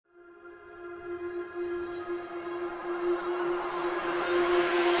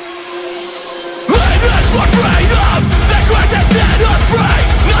for freedom. The Christ has set us free.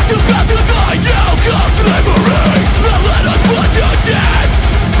 Not to bow to the yoke of slavery. Now let us put to death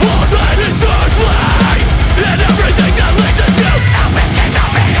all that is earthly, and everything that leads us to help escape the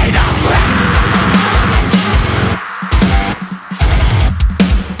meaning of life.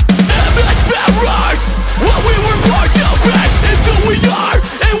 Image mirrors what we were born to be, it's who we are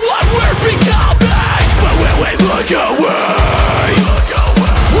and what we're becoming. But when we look away,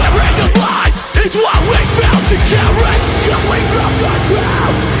 wearing the lies, it's what we're bound to carry. Coming from the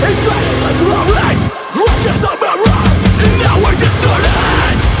ground, it's shining the glory. Look in the mirror, and now we're distorted.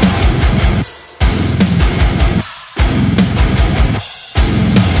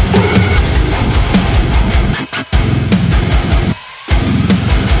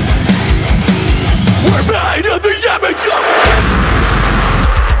 We're made in the image of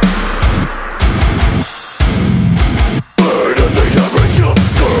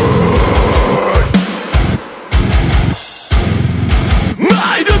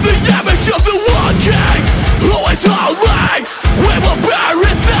of the one king who is holy. We will bear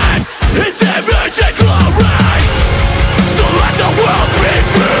his name, his image and glory. So let the world be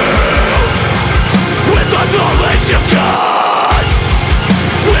filled with the knowledge of God.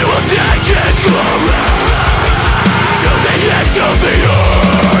 We will take his glory to the ends of the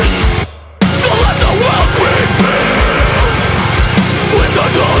earth. So let the world be filled with the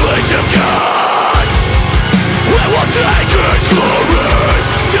knowledge of God. We will take his glory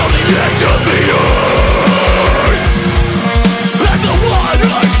till the ends of the earth. As the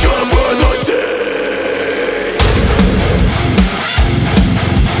waters cover the sea.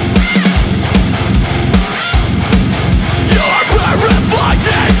 You're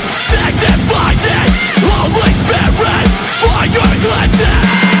purified, sanctified, Holy Spirit, fire cleansing.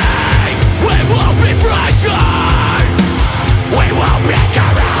 We won't be fractured, we won't be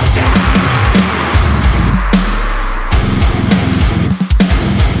corrupted.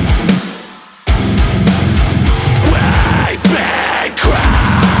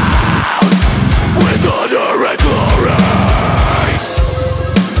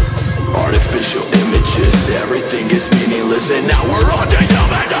 And now we're on to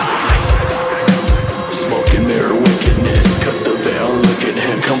human eye. Smoke and mirror wickedness. Cut the veil, look at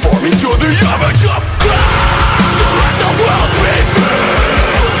him conforming to the image of God. So let the world be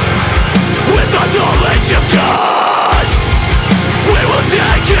filled with the knowledge of God. We will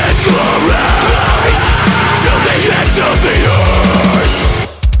take his glory till the ends of the earth.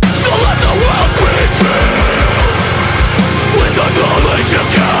 So let the world be filled with the knowledge of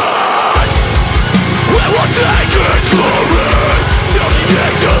God. We will take his glory till the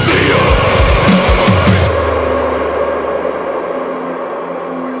ends of the earth.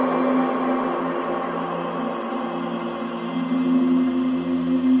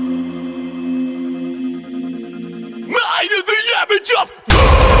 Made in the image of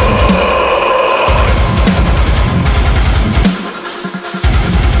God.